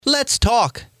Let's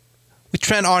talk with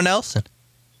Trent R Nelson.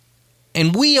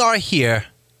 And we are here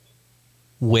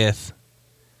with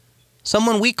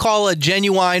someone we call a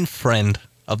genuine friend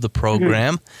of the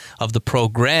program, of the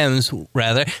programs,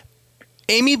 rather.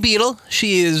 Amy Beadle.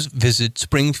 She is Visit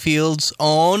Springfield's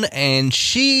own, and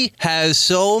she has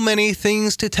so many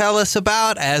things to tell us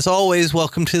about. As always,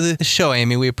 welcome to the show,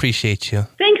 Amy. We appreciate you.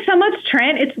 Thanks so much,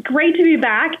 Trent. It's great to be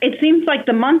back. It seems like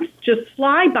the months just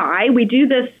fly by. We do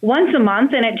this once a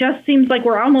month, and it just seems like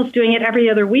we're almost doing it every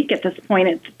other week at this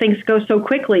point. Things go so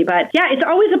quickly. But yeah, it's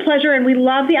always a pleasure, and we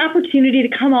love the opportunity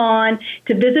to come on,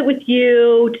 to visit with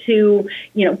you, to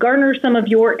garner some of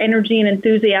your energy and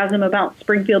enthusiasm about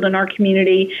Springfield and our community,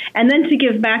 and then to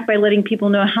give back by letting people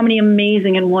know how many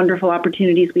amazing and wonderful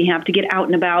opportunities we have to get out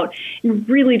and about and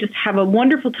really just have a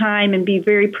wonderful time and be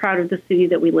very proud of the city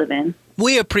that we live in.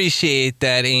 We appreciate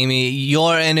that, Amy.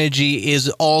 Your energy is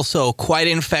also quite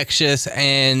infectious,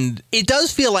 and it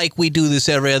does feel like we do this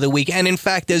every other week. And in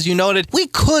fact, as you noted, we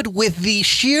could, with the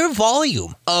sheer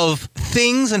volume of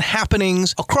things and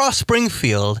happenings across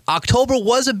Springfield. October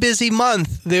was a busy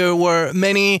month. There were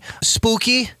many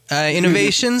spooky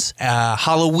innovations,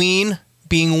 Halloween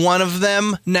being one of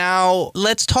them. Now,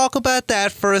 let's talk about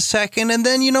that for a second. And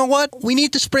then, you know what? We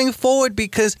need to spring forward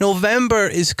because November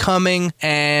is coming,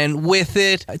 and with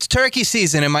it, it's turkey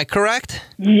season. Am I correct?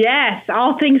 Yes,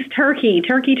 all things turkey.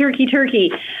 Turkey, turkey,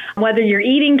 turkey. Whether you're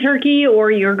eating turkey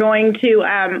or you're going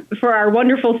to, for our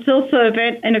wonderful Silsa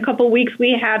event in a couple weeks,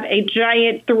 we have a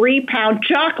giant 3-pound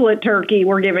chocolate turkey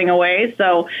we're giving away.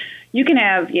 So you can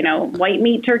have, white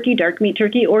meat turkey, dark meat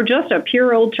turkey, or just a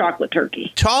pure old chocolate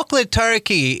turkey. Chocolate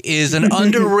turkey is an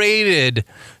underrated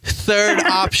third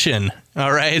option,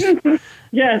 all right?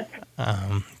 Yes.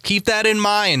 Keep that in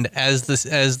mind as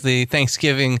the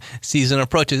Thanksgiving season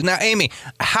approaches. Now, Amy,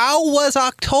 how was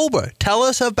October? Tell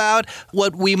us about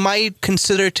what we might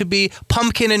consider to be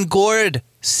pumpkin and gourd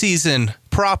season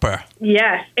proper.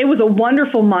 Yes, it was a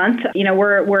wonderful month.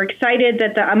 We're excited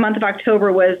that the month of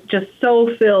October was just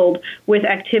so filled with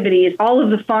activities. All of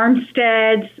the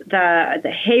farmsteads, the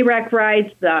hayrack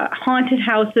rides, the haunted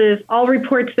houses, all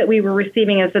reports that we were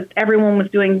receiving is that everyone was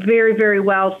doing very, very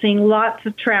well, seeing lots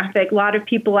of traffic, a lot of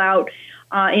people out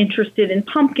interested in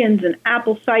pumpkins and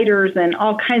apple ciders and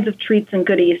all kinds of treats and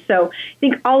goodies. So I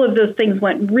think all of those things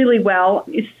went really well.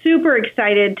 Super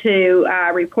excited to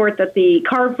report that the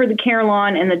Carve for the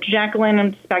Carillon and the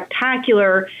Jack-o'-lantern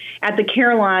Spectacular at the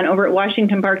Carillon over at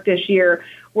Washington Park this year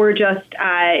were just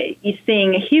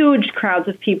seeing huge crowds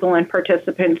of people and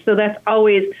participants. So that's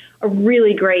always a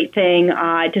really great thing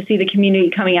to see the community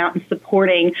coming out and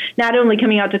supporting, not only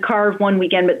coming out to carve one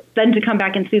weekend, but then to come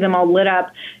back and see them all lit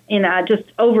up in just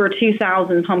over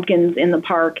 2,000 pumpkins in the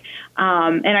park.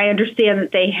 And I understand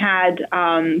that they had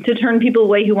to turn people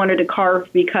away who wanted to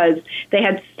carve because they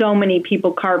had so many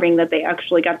people carving that they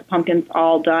actually got the pumpkins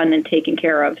all done and taken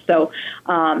care of. So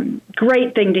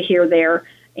great thing to hear there.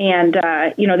 And,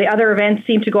 the other events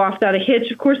seemed to go off without a hitch.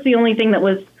 Of course, the only thing that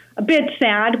was a bit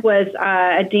sad was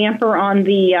a damper on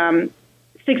the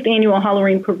 6th annual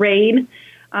Halloween parade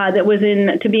that was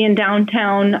to be in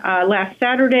downtown last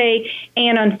Saturday.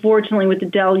 And unfortunately, with the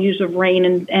deluge of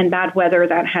rain and bad weather,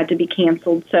 that had to be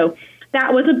canceled. So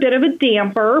that was a bit of a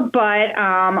damper, but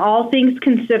all things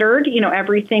considered,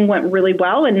 everything went really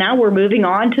well. And now we're moving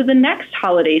on to the next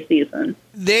holiday season.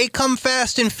 They come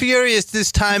fast and furious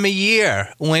this time of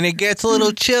year. When it gets a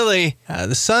little chilly,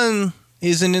 the sun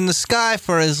isn't in the sky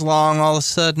for as long. All of a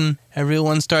sudden,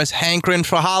 everyone starts hankering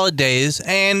for holidays.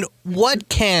 And what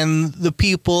can the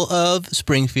people of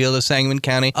Springfield, of Sangamon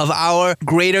County, of our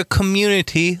greater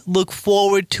community look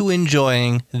forward to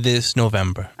enjoying this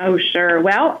November? Oh, sure.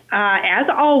 Well, as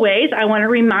always, I want to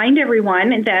remind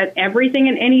everyone that everything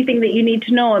and anything that you need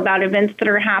to know about events that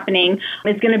are happening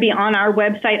is going to be on our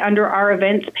website under our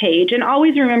events page. And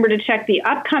always remember to check the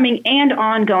upcoming and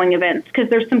ongoing events because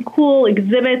there's some cool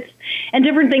exhibits and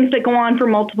different things that go on for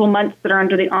multiple months that are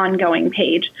under the ongoing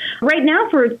page. Right now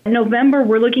for November,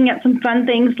 we're looking at some fun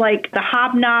things like the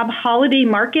Hobnob Holiday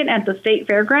Market at the State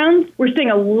Fairgrounds. We're seeing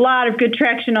a lot of good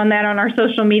traction on that on our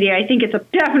social media. I think it's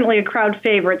definitely a crowd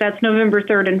favorite. That's November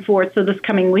 3rd and 4th, so this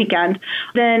coming weekend.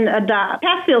 Then the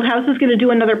Passfield House is going to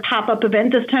do another pop-up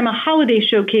event, this time a holiday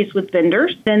showcase with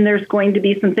vendors. Then there's going to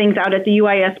be some things out at the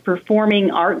UIS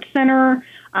Performing Arts Center.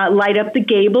 Light Up the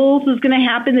Gables is going to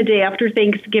happen the day after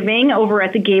Thanksgiving over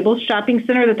at the Gables Shopping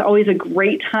Center. That's always a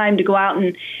great time to go out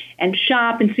and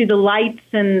shop and see the lights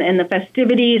and the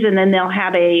festivities. And then they'll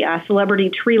have a celebrity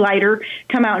tree lighter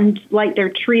come out and light their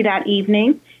tree that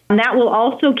evening. That will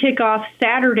also kick off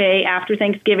Saturday after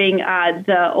Thanksgiving,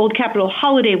 the Old Capitol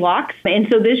Holiday Walks. And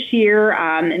so this year,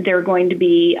 they're going to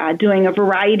be doing a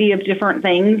variety of different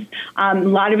things. A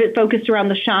lot of it focused around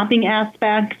the shopping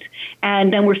aspect.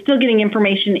 And then we're still getting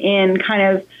information in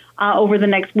kind of over the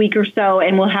next week or so,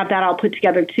 and we'll have that all put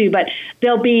together too. But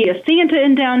there'll be a Santa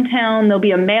in downtown. There'll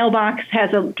be a mailbox,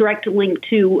 has a direct link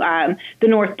to the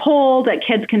North Pole that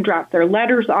kids can drop their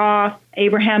letters off.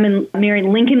 Abraham and Mary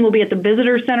Lincoln will be at the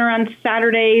Visitor Center on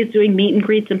Saturdays doing meet and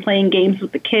greets and playing games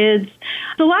with the kids.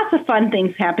 So lots of fun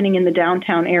things happening in the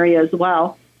downtown area as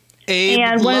well.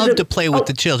 Abe loved to play with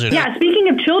the children. Yeah, speaking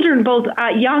of children, both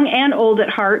young and old at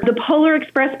heart, the Polar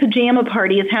Express Pajama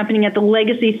Party is happening at the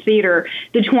Legacy Theater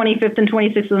the 25th and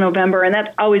 26th of November, and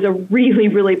that's always a really,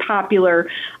 really popular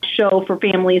show for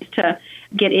families to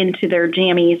get into their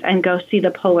jammies and go see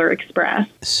the Polar Express.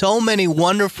 So many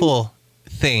wonderful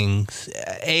things.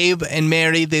 Abe and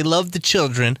Mary, they love the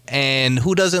children, and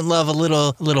who doesn't love a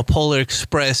little Polar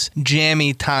Express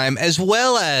jammy time, as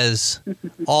well as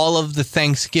all of the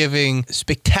Thanksgiving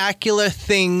spectacular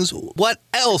things. What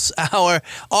else? Our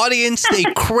audience, they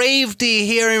crave to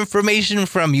hear information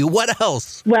from you. What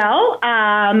else? Well,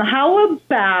 how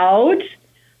about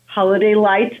holiday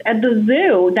lights at the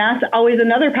zoo? That's always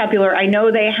another popular. I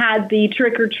know they had the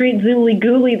trick-or-treat Zooly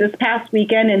Gooly this past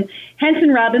weekend, and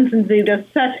Henson Robinson Zoo does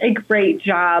such a great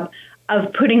job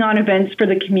of putting on events for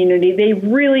the community. They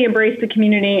really embrace the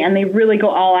community, and they really go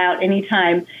all out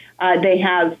anytime they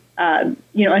have an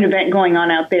event going on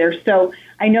out there. So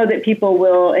I know that people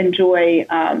will enjoy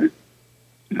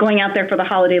going out there for the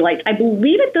holiday lights. I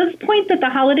believe at this point that the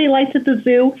holiday lights at the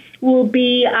zoo will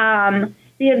be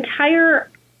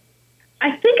I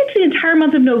think it's the entire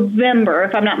month of November,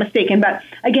 if I'm not mistaken. But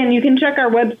again, you can check our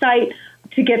website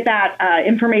to get that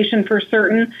information for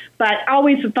certain. But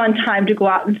always a fun time to go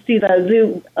out and see the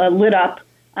zoo lit up,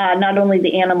 not only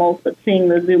the animals, but seeing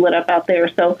the zoo lit up out there.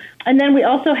 So, and then we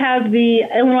also have the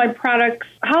Illinois Products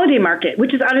Holiday Market,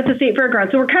 which is out at the State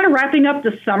Fairgrounds. So we're kind of wrapping up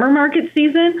the summer market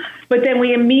season, but then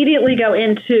we immediately go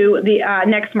into the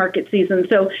next market season.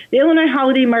 So the Illinois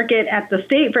Holiday Market at the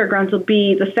State Fairgrounds will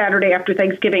be the Saturday after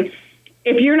Thanksgiving.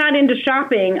 If you're not into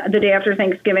shopping the day after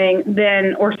Thanksgiving,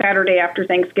 or Saturday after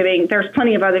Thanksgiving, there's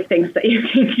plenty of other things that you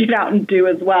can get out and do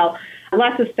as well.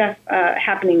 Lots of stuff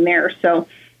happening there. So,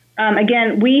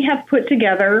 again, we have put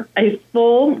together a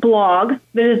full blog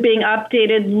that is being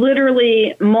updated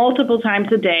literally multiple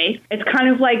times a day. It's kind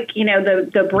of like,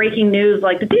 the breaking news,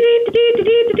 like the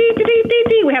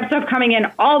we have stuff coming in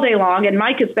all day long, and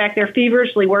Mike is back there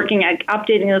feverishly working at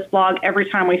updating this blog every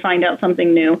time we find out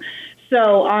something new.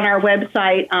 So on our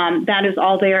website, that is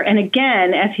all there. And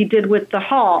again, as he did with the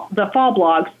fall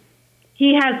blogs,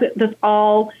 he has this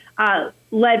all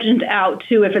legend out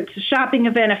too. If it's a shopping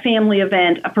event, a family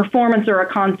event, a performance, or a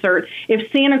concert,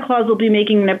 if Santa Claus will be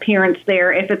making an appearance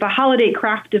there, if it's a holiday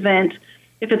craft event,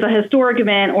 if it's a historic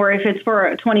event, or if it's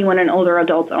for 21 and older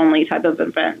adults only type of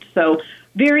event. So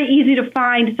very easy to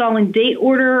find. It's all in date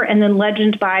order and then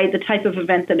legend by the type of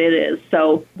event that it is.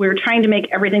 So we're trying to make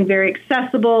everything very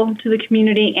accessible to the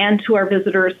community and to our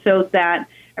visitors so that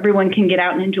everyone can get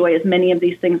out and enjoy as many of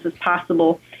these things as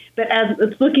possible. But as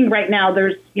it's looking right now,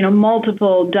 there's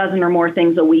multiple dozen or more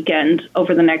things a weekend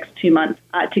over the next 2 months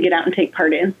to get out and take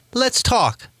part in. Let's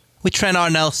talk with Trent R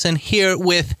Nelson here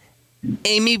with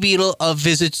Amy Beadle of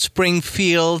Visit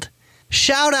Springfield.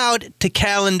 Shout out to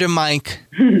Calendar Mike,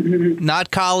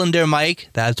 not Colander Mike.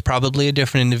 That's probably a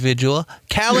different individual.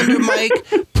 Calendar Mike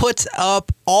puts up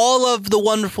all of the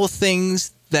wonderful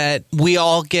things that we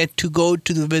all get to go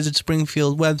to the Visit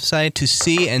Springfield website to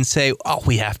see and say, oh,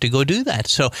 we have to go do that.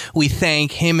 So we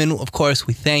thank him, and of course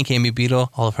we thank Amy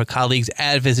Beadle, all of her colleagues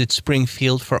at Visit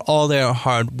Springfield for all their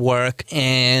hard work.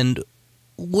 And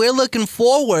we're looking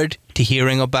forward to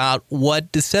hearing about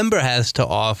what December has to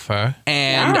offer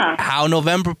and how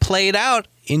November played out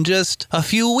in just a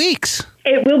few weeks.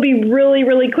 It will be really,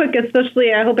 really quick,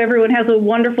 especially I hope everyone has a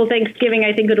wonderful Thanksgiving.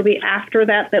 I think it'll be after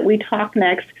that we talk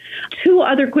next. 2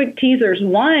 other quick teasers.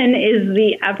 One is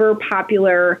the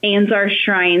ever-popular Anzar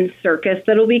Shrine Circus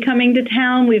that'll be coming to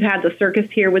town. We've had the circus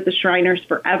here with the Shriners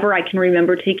forever. I can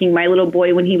remember taking my little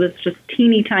boy when he was just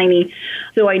teeny tiny,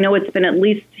 so I know it's been at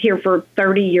least here for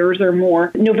 30 years or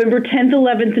more. November 10th,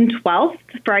 11th, and 12th,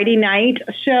 Friday night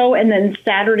show, and then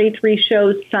Saturday 3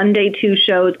 shows, Sunday 2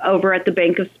 shows over at the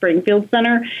Bank of Springfield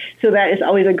Center. So that is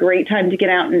always a great time to get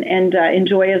out and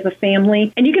enjoy as a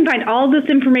family. And you can find all this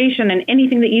information and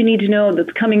anything that you you need to know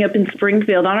that's coming up in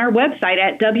Springfield on our website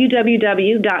at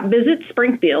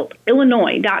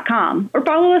www.visitspringfieldillinois.com, or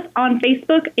follow us on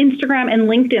Facebook, Instagram, and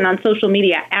LinkedIn on social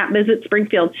media at Visit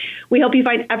Springfield. We hope you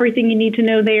find everything you need to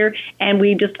know there, and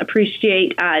we just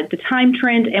appreciate the time,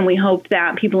 Trent, and we hope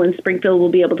that people in Springfield will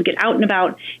be able to get out and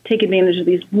about, take advantage of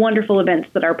these wonderful events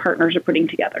that our partners are putting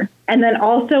together. And then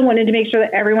also wanted to make sure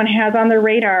that everyone has on their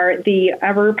radar the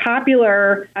ever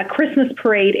popular Christmas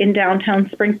parade in downtown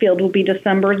Springfield will be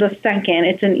December the 2nd.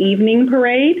 It's an evening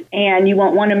parade, and you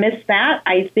won't want to miss that.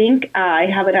 I think I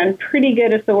have it on pretty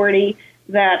good authority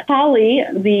that Holly,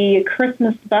 the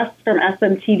Christmas bus from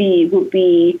SMTV, will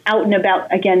be out and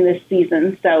about again this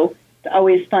season. So it's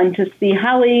always fun to see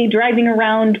Holly driving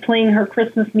around, playing her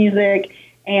Christmas music,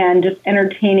 and just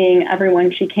entertaining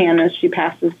everyone she can as she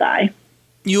passes by.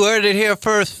 You heard it here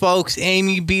first, folks.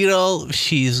 Amy Beadle,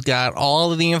 she's got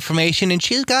all of the information, and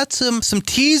she's got some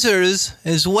teasers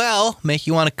as well. Make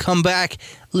you want to come back,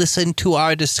 listen to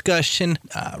our discussion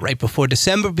right before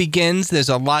December begins. There's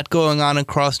a lot going on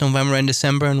across November and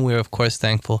December, and we're, of course,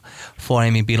 thankful for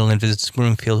Amy Beadle and Visit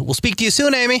Springfield. We'll speak to you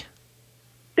soon, Amy.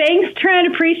 Thanks,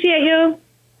 Trent. Appreciate you.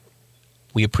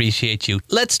 We appreciate you.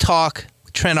 Let's talk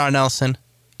with Trent R Nelson.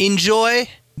 Enjoy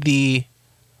the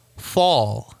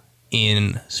fall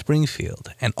in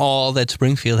Springfield and all that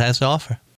Springfield has to offer.